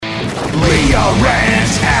The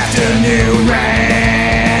Rants Afternoon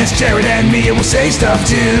Rants. Jared and Mia will say stuff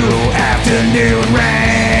too. Afternoon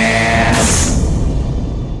Rants.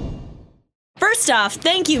 First off,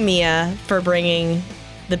 thank you, Mia, for bringing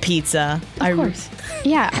the pizza. Of course.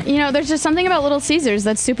 Yeah, there's just something about Little Caesars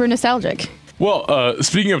that's super nostalgic. Well,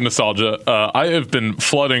 speaking of nostalgia, I have been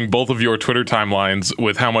flooding both of your Twitter timelines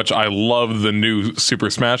with how much I love the new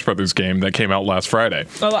Super Smash Brothers game that came out last Friday.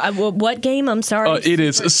 Oh, what game? I'm sorry. It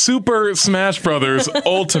is Super Smash Brothers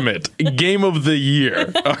Ultimate Game of the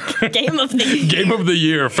Year. Game of the Year. Game of the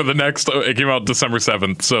Year for the next, it came out December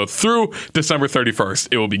 7th. So through December 31st,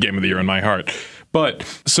 it will be Game of the Year in my heart. But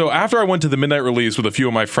so after I went to the midnight release with a few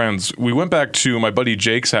of my friends, we went back to my buddy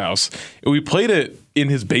Jake's house and we played it in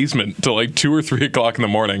his basement till like 2 or 3 o'clock in the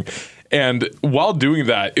morning. And while doing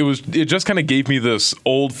that, it just kind of gave me this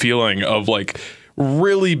old feeling of like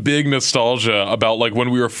really big nostalgia about like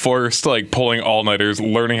when we were first like pulling all-nighters,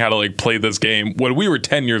 learning how to like play this game when we were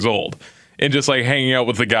 10 years old and just like hanging out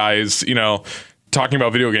with the guys, talking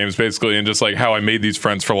about video games basically and just like how I made these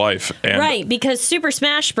friends for life. And right, because Super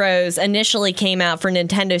Smash Bros. Initially came out for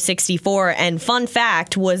Nintendo 64, and fun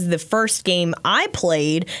fact, was the first game I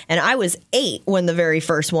played, and I was 8 when the very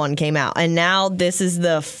first one came out. And now this is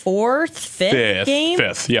the fifth game?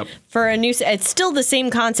 Fifth, yep. For a new, it's still the same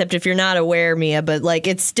concept if you're not aware, Mia, but like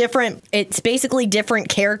it's different. It's basically different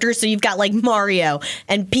characters. So you've got like Mario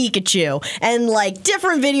and Pikachu and like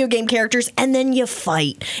different video game characters, and then you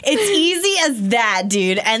fight. It's easy as that,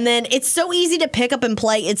 dude. And then it's so easy to pick up and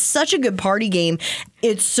play. It's such a good party game.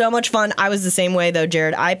 It's so much fun. I was the same way though,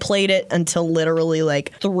 Jared. I played it until literally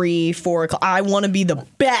like 3, 4 o'clock. I want to be the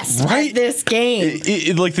best at this game.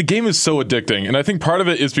 Like the game is so addicting, and I think part of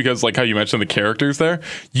it is because like how you mentioned the characters there.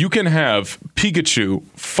 You can have Pikachu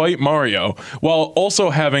fight Mario while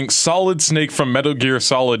also having Solid Snake from Metal Gear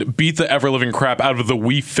Solid beat the ever-living crap out of the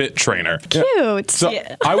Wii Fit trainer. Cute. So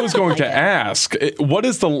I was going to ask, what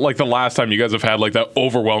is the last time you guys have had like that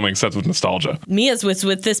overwhelming sense of nostalgia? Mia's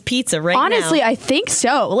with this pizza right Honestly, now. I think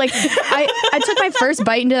so. Like I took my first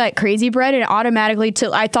bite into that crazy bread and automatically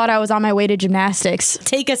I thought I was on my way to gymnastics.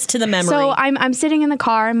 Take us to the memory. So I'm sitting in the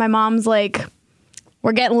car and my mom's like,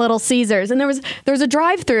 we're getting Little Caesars. And there was a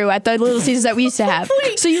drive-through at the Little Caesars that we used to have.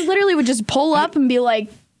 So you literally would just pull up and be like,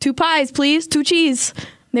 2 pies, please, 2 cheese.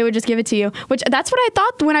 They would just give it to you, which that's what I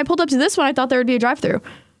thought when I pulled up to this one. I thought there would be a drive-through,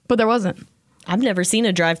 but there wasn't. I've never seen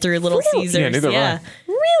a drive-through Little Caesars. Yeah, neither have I.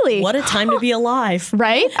 Really? What a time to be alive.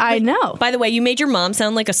 Right? I know. By the way, you made your mom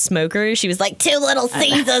sound like a smoker. She was like, 2 Little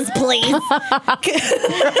Caesars, please.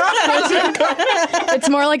 It's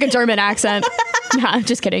more like a German accent. Nah,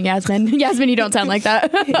 just kidding, Yasmin. Yasmin, you don't sound like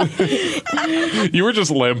that. You were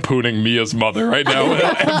just lampooning Mia's mother right now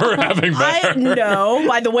without ever having met her. No,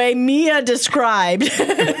 by the way, Mia described.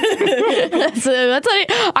 that's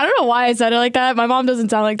I don't know why I said it like that. My mom doesn't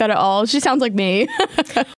sound like that at all. She sounds like me.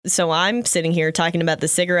 So I'm sitting here talking about the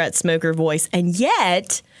cigarette smoker voice, and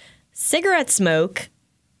yet cigarette smoke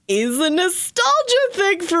is a nostalgia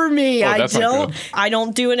thing for me. I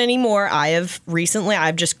don't do it anymore. I've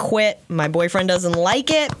just quit. My boyfriend doesn't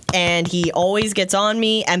like it, and he always gets on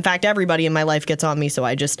me. In fact, everybody in my life gets on me, so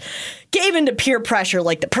I just gave into peer pressure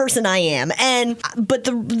like the person I am. But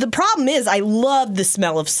the problem is I love the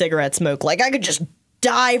smell of cigarette smoke. Like I could just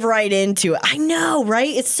dive right into it. I know, right?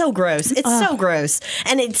 It's so gross. It's so gross.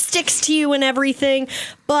 And it sticks to you and everything.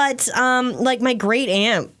 But like my great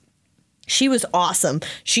aunt, she was awesome.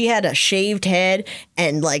 She had a shaved head,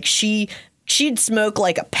 and like she'd smoke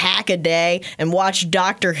like a pack a day and watch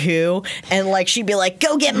Doctor Who, and like she'd be like,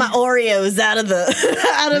 "Go get my Oreos out of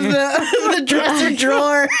the dresser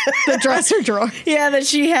drawer." The dresser drawer. Yeah, that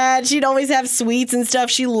she had. She'd always have sweets and stuff.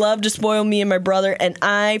 She loved to spoil me and my brother, and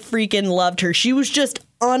I freaking loved her. She was just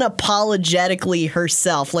unapologetically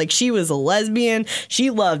herself. Like she was a lesbian.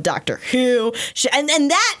 She loved Doctor Who. And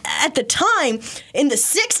that at the time in the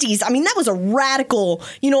 60s, I mean, that was a radical,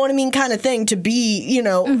 you know what I mean, kind of thing to be,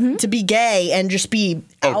 to be gay and just be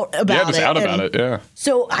out about it. Out about it, yeah.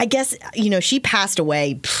 So I guess, she passed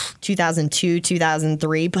away 2002,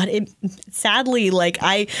 2003, but sadly, like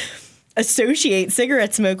I associate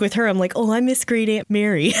cigarette smoke with her. I'm like, oh, I miss great Aunt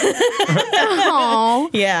Mary. Aww.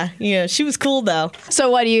 Yeah, she was cool though.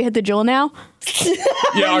 So what, do you hit the Juul now?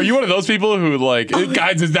 Yeah, are you one of those people who like,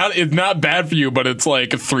 guys, it's not bad for you, but it's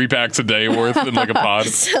like 3 packs a day worth in like a pod?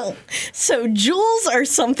 So Juuls are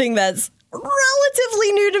something that's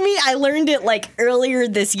relatively new to me. I learned it like earlier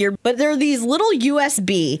this year, but there are these little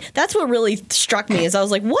USB. That's what really struck me is I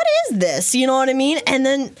was like, what is this? You know what I mean? And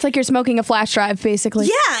then it's like you're smoking a flash drive, basically.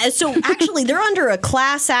 Yeah. So actually they're under a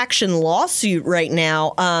class action lawsuit right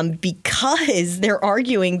now because they're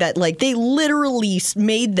arguing that like they literally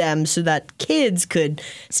made them so that kids could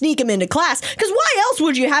sneak them into class. Because why else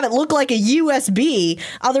would you have it look like a USB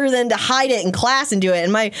other than to hide it in class and do it?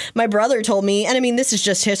 And my brother told me, and I mean, this is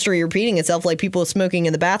just history repeating itself, like people smoking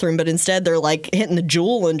in the bathroom, but instead they're like hitting the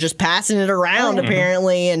Juul and just passing it around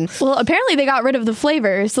apparently. And well, apparently they got rid of the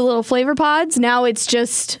flavors, the little flavor pods. Now it's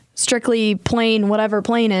just strictly plain, whatever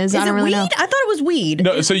plain is. I don't really know. I thought it was weed.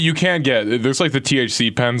 No, so you can get, there's like the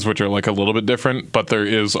THC pens, which are like a little bit different, but there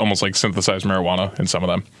is almost like synthesized marijuana in some of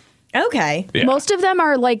them. Okay. Yeah. Most of them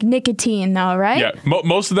are like nicotine though, right? Yeah,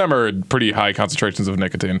 most of them are pretty high concentrations of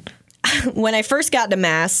nicotine. When I first got to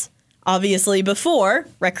Mass, obviously before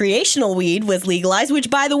recreational weed was legalized, which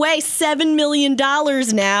by the way, $7 million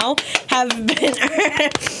now have been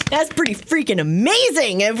that's pretty freaking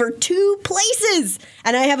amazing over 2 places.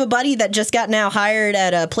 And I have a buddy that just got now hired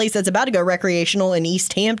at a place that's about to go recreational in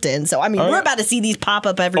East Hampton. So I mean, we're about to see these pop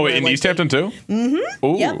up everywhere. Oh, in East Hampton too? Mm-hmm.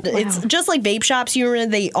 Ooh. Yep. Wow. It's just like vape shops. You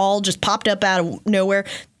remember they all just popped up out of nowhere.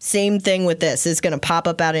 Same thing with this. It's going to pop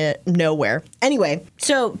up out of nowhere. Anyway,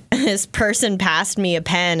 so this person passed me a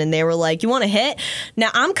pen and they were like, you want a hit? Now,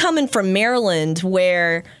 I'm coming from Maryland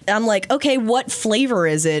where I'm like, okay, what flavor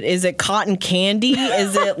is it? Is it cotton candy?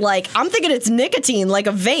 Is it like, I'm thinking it's nicotine, like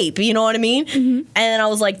a vape. You know what I mean? Mm-hmm. And I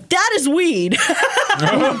was like, that is weed.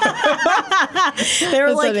 They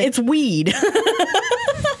were like, it's weed.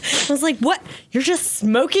 I was like, what? You're just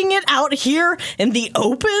smoking it out here in the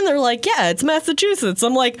open? They're like, yeah, it's Massachusetts.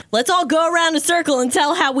 I'm like, let's all go around a circle and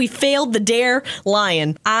tell how we failed the Dare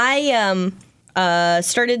Lion. I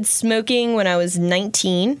started smoking when I was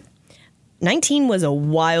 19. 19 was a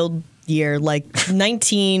wild year. Like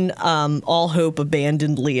 19, all hope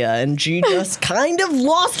abandoned Leah, and she just kind of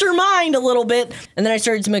lost her mind a little bit. And then I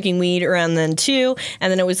started smoking weed around then too.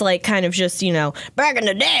 And then it was like kind of just, you know, back in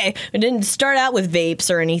the day, it didn't start out with vapes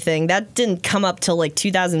or anything. That didn't come up till like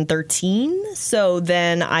 2013. So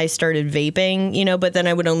then I started vaping, you know, but then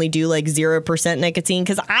I would only do like 0% nicotine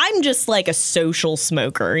because I'm just like a social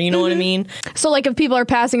smoker. You know what I mean? So like if people are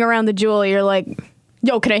passing around the Juul, you're like,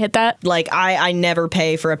 yo, can I hit that? Like, I never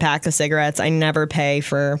pay for a pack of cigarettes. I never pay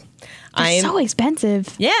for... They're so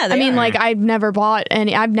expensive. Yeah, I mean, like, I've never bought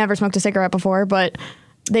any... I've never smoked a cigarette before, but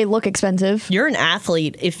they look expensive. You're an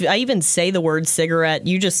athlete. If I even say the word cigarette,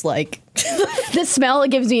 you just, like... The smell, it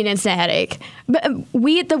gives me an instant headache. But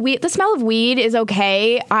the smell of weed is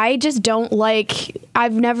okay. I just don't like...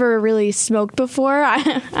 I've never really smoked before.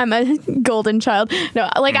 I'm a golden child. No,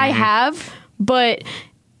 like, I have, but...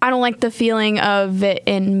 I don't like the feeling of it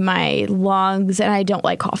in my lungs, and I don't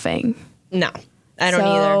like coughing. No, I don't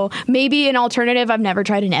either. Maybe an alternative. I've never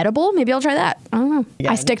tried an edible. Maybe I'll try that. I don't know.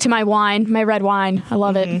 Yeah. I stick to my wine, my red wine. I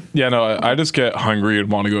love it. Yeah, no, I just get hungry and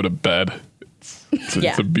want to go to bed.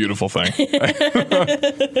 It's a beautiful thing.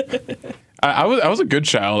 I was a good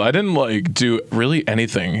child. I didn't like do really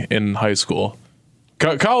anything in high school.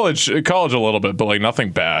 College a little bit, but like nothing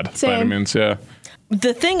bad. Same. By any means, yeah.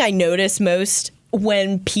 The thing I notice most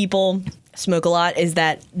when people smoke a lot is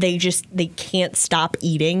that they can't stop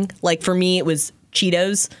eating. Like for me, it was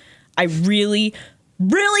Cheetos. I really,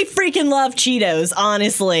 really freaking love Cheetos,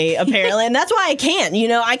 honestly, apparently. And that's why I can't,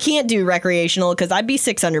 I can't do recreational because I'd be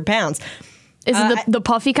 600 pounds. Is it the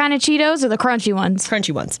puffy kind of Cheetos or the crunchy ones?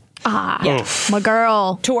 Crunchy ones. Ah, yeah. My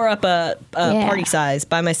girl. Tore up a party size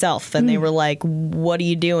by myself, and they were like, what are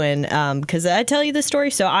you doing? Because I tell you this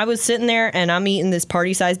story. So I was sitting there, and I'm eating this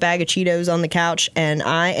party size bag of Cheetos on the couch, and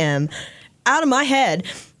I am out of my head.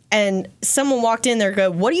 And someone walked in there and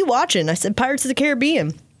go, what are you watching? I said, Pirates of the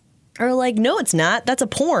Caribbean. Or like, no, it's not. That's a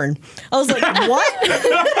porn. I was like, what?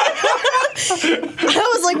 I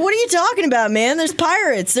was like, what are you talking about, man? There's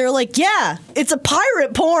pirates. They're like, yeah, it's a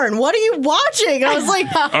pirate porn. What are you watching? I was like,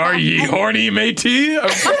 are ye horny, matey?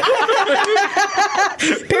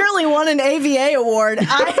 Apparently won an AVA award.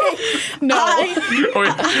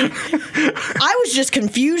 I was just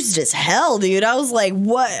confused as hell, dude. I was like,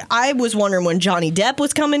 what? I was wondering when Johnny Depp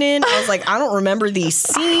was coming in. I was like, I don't remember these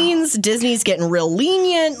scenes. Disney's getting real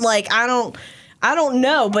lenient. Like, I don't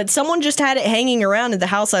know, but someone just had it hanging around at the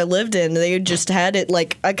house I lived in. They just had it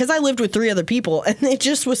because I lived with 3 other people, and it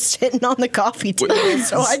just was sitting on the coffee table.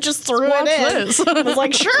 So I just threw it in. I was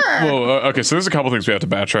like, sure. Well, okay, so there's a couple things we have to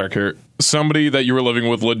backtrack here. Somebody that you were living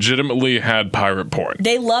with legitimately had pirate porn.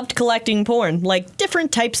 They loved collecting porn, like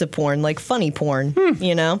different types of porn, like funny porn,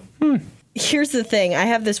 Here's the thing. I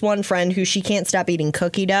have this one friend who she can't stop eating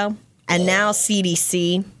cookie dough. And now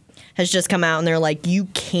CDC has just come out and they're like, you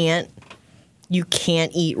can't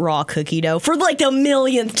eat raw cookie dough for like the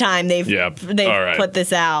millionth time they've put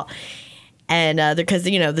this out. And because,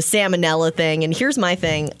 the salmonella thing. And here's my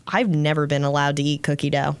thing. I've never been allowed to eat cookie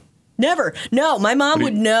dough. Never. No, my mom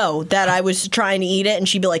would know that I was trying to eat it, and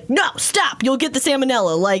she'd be like, no, stop, you'll get the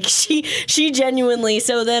salmonella. Like, she genuinely,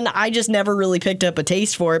 so then I just never really picked up a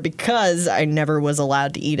taste for it because I never was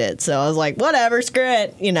allowed to eat it. So I was like, whatever, screw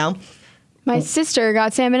it, My sister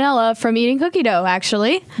got salmonella from eating cookie dough,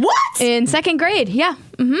 actually. What? In 2nd grade, yeah.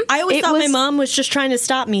 Mm-hmm. I always thought my mom was just trying to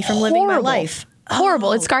stop me from living my life. Horrible.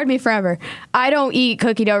 Oh. It scarred me forever. I don't eat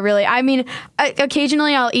cookie dough, really. I mean,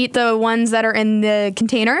 occasionally I'll eat the ones that are in the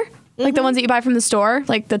container. Like the ones that you buy from the store,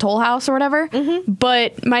 like the Toll House or whatever. Mm-hmm.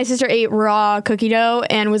 But my sister ate raw cookie dough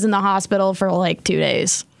and was in the hospital for like 2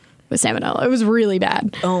 days with salmonella. It was really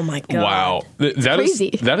bad. Oh my God. Wow.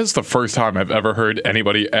 Crazy. That is the first time I've ever heard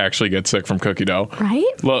anybody actually get sick from cookie dough.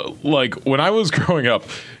 Right? Like when I was growing up,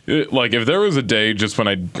 like if there was a day just when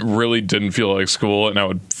I really didn't feel like school and I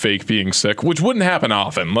would fake being sick, which wouldn't happen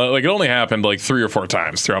often. Like it only happened like 3 or 4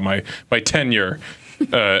 times throughout my tenure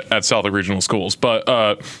at Southwick Regional Schools.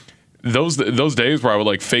 But those days where I would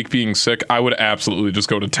like fake being sick, I would absolutely just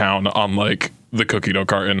go to town on like the cookie dough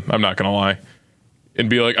carton. I'm not gonna lie, and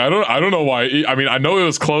be like, I don't know why. I mean, I know it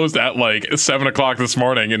was closed at like 7:00 this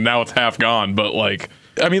morning, and now it's half gone. But like,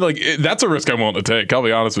 I mean, like that's a risk I'm willing to take. I'll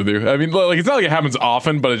be honest with you. I mean, like it's not like it happens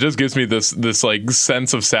often, but it just gives me this like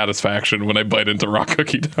sense of satisfaction when I bite into raw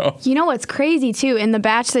cookie dough. You know what's crazy too? In the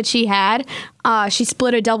batch that she had, she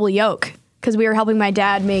split a double yolk. Because we were helping my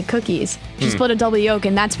dad make cookies. She split a double yolk,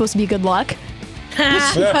 and that's supposed to be good luck. She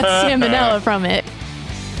got salmonella from it.